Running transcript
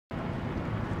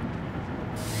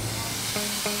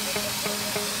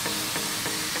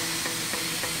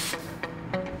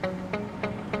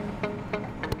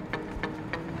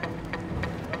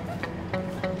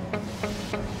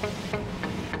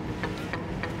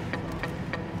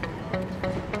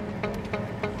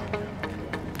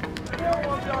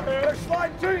They're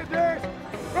sliding to you, Darius.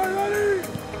 Ready?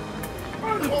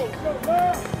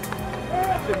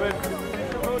 That's it, man.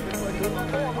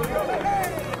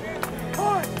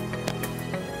 Push!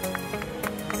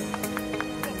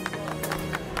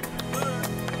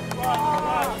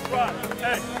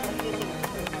 Hey.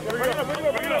 Bring it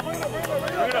up.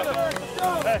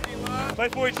 Hey, play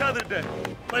for each other today.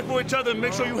 Play for each other and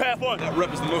make sure you have fun. That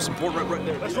rep is the most important rep right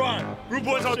there. That's right. Rude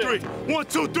boys on three. 1,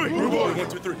 2, 3. Rude boys. 1,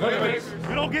 2, 3.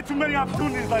 You don't get too many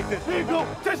opportunities like this. Here you go.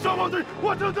 10 strong on 3.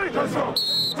 1, 2, 3. 10 strong.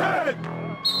 10.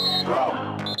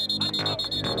 Go.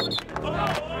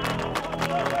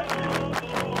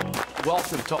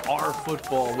 Welcome to Our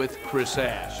Football with Chris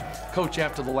Ash. Coach,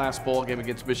 after the last ball game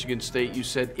against Michigan State, you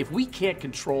said, if we can't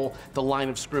control the line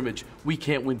of scrimmage, we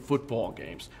can't win football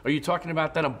games. Are you talking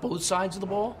about that on both sides of the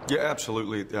ball? Yeah,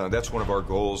 absolutely. That's one of our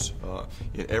goals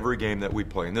in every game that we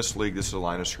play. In this league, this is a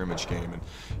line of scrimmage game. And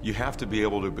you have to be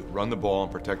able to run the ball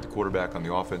and protect the quarterback on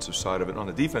the offensive side of it. On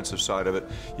the defensive side of it,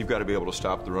 you've got to be able to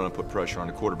stop the run and put pressure on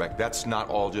the quarterback. That's not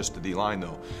all just the D-line,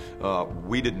 though.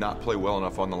 We did not play well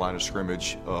enough on the line of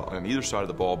scrimmage on either side of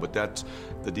the ball, but that's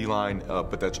the D-line,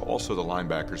 but that's also the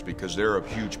linebackers, because they're a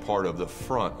huge part of the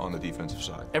front on the defensive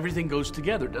side. Everything goes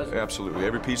together, doesn't it? Absolutely.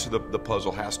 Every piece of the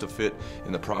puzzle has to fit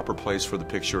in the proper place for the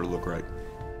picture to look right.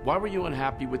 Why were you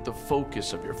unhappy with the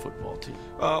focus of your football team?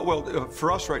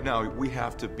 For us right now, we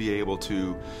have to be able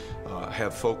to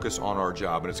have focus on our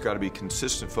job, and it's got to be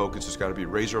consistent focus. It's got to be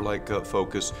razor-like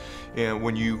focus. And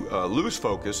when you lose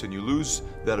focus and you lose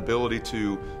that ability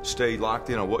to stay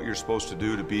locked in on what you're supposed to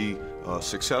do to be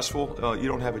successful, you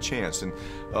don't have a chance. And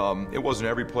it wasn't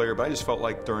every player, but I just felt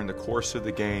like during the course of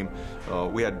the game,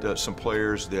 we had some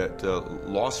players that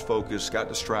lost focus, got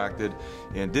distracted,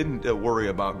 and didn't worry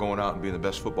about going out and being the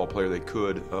best football player they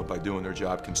could by doing their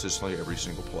job consistently every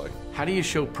single play. How do you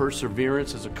show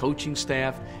perseverance as a coaching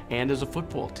staff and as a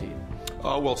football team?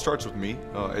 Well, it starts with me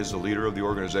as the leader of the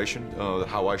organization,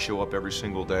 how I show up every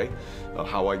single day,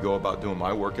 how I go about doing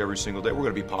my work every single day. We're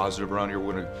going to be positive around here.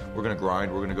 We're going to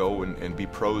grind. We're going to go and be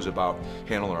pros about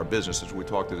handling our business. As we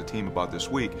talked to the team about this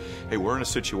week, hey, we're in a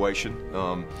situation.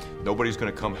 Nobody's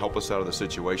going to come help us out of the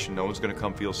situation. No one's going to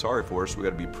come feel sorry for us. We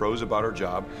got to be pros about our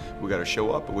job. We got to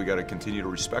show up, but we got to continue to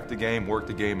respect the game, work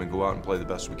the game, and go out and play the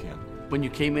best we can. When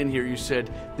you came in here, you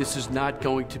said this is not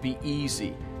going to be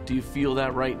easy. Do you feel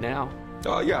that right now?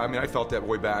 Yeah, I mean, I felt that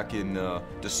way back in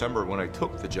December when I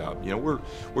took the job. You know,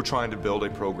 we're trying to build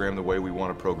a program the way we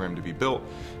want a program to be built.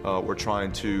 We're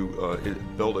trying to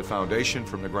build a foundation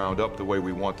from the ground up the way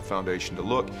we want the foundation to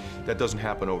look. That doesn't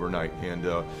happen overnight. And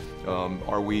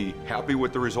are we happy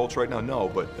with the results right now? No,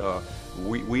 but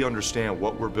we understand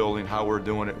what we're building, how we're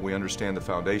doing it. We understand the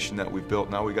foundation that we've built.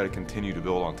 Now we got to continue to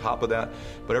build on top of that.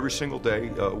 But every single day,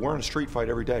 we're in a street fight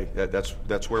every day.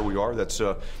 That's where we are.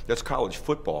 That's college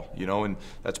football, you know, and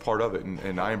that's part of it.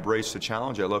 And I embrace the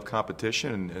challenge. I love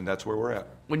competition, and that's where we're at.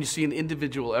 When you see an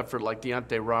individual effort like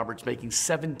Deontay Roberts making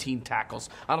 17 tackles,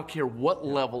 I don't care what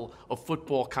level of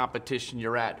football competition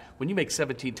you're at, when you make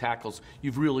 17 tackles,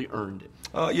 you've really earned it.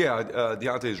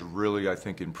 Deontay's really, I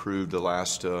think, improved the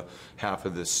last half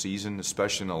of this season,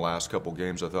 especially in the last couple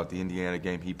games. I thought the Indiana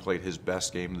game, he played his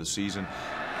best game of the season.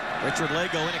 Richard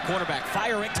Lago in at quarterback,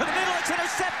 firing to the middle, it's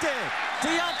intercepted!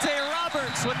 Deontay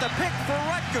Roberts with the pick for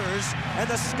Rutgers, and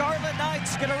the Scarlet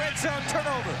Knights get a red zone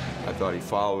turnover. I thought he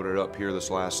followed it up here this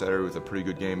last Saturday with a pretty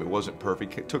good game. It wasn't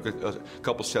perfect. It took a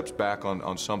couple steps back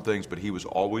on some things, but he was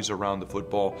always around the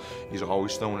football. He's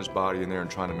always throwing his body in there and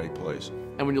trying to make plays.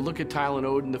 And when you look at Tylen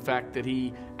Oden, the fact that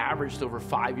he averaged over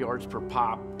 5 yards per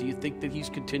pop, do you think that he's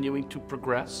continuing to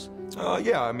progress?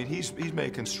 Yeah, I mean, he's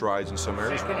making strides in some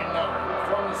areas. Second and 9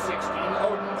 from the 16.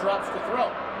 Oden drops to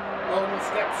throw. Oden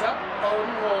steps up.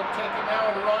 Oden will take it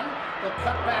now and run. He'll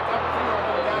cut back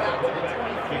upfield and down out to the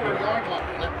 24-yard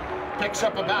line. Picks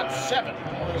up about 7.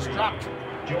 He's dropped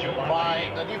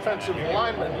by the defensive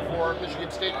lineman for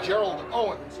Michigan State, Gerald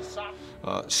Owens.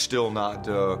 Still not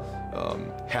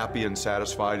happy and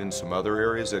satisfied in some other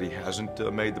areas that he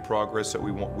hasn't made the progress that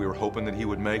we were hoping that he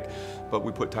would make. But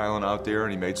we put Tylen out there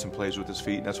and he made some plays with his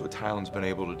feet, and that's what Tylen's been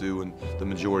able to do in the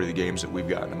majority of the games that we've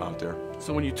gotten him out there.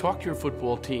 So when you talk to your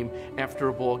football team after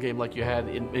a ball game like you had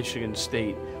in Michigan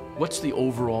State, what's the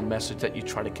overall message that you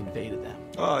try to convey to them?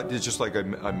 It's just like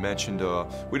I mentioned,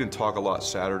 we didn't talk a lot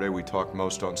Saturday. We talked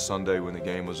most on Sunday when the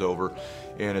game was over.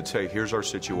 And it's, hey, here's our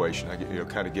situation.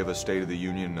 Kind of give a state of the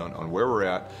union on where we're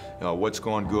at, what's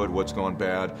gone good, what's gone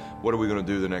bad, what are we going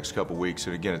to do the next couple weeks.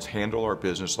 And again, it's handle our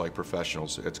business like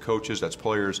professionals. It's coaches, that's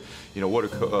players.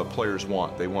 What do players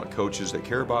want? They want coaches that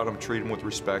care about them, treat them with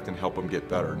respect, and help them get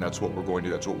better. And that's what we're going to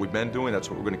do. That's what we've been doing. That's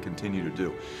what we're going to continue to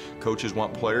do. Coaches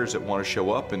want players that want to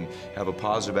show up and have a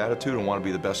positive attitude and want to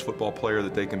be the best football player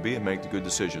that they can be and make the good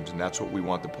decisions. And that's what we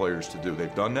want the players to do.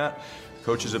 They've done that.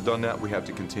 Coaches have done that. We have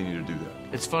to continue to do that.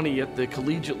 It's funny, at the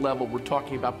collegiate level, we're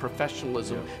talking about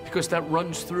professionalism because that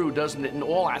runs through, doesn't it, in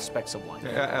all aspects of life?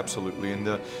 Yeah, absolutely.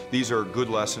 And these are good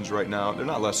lessons right now. They're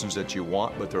not lessons that you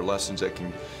want, but they're lessons that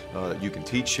you can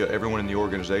teach everyone in the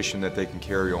organization that they can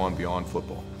carry on beyond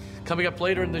football. Coming up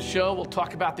later in the show, we'll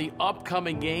talk about the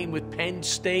upcoming game with Penn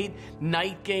State,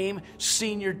 night game,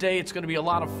 senior day. It's going to be a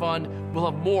lot of fun. We'll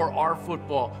have more R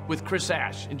Football with Chris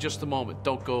Ash in just a moment.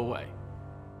 Don't go away.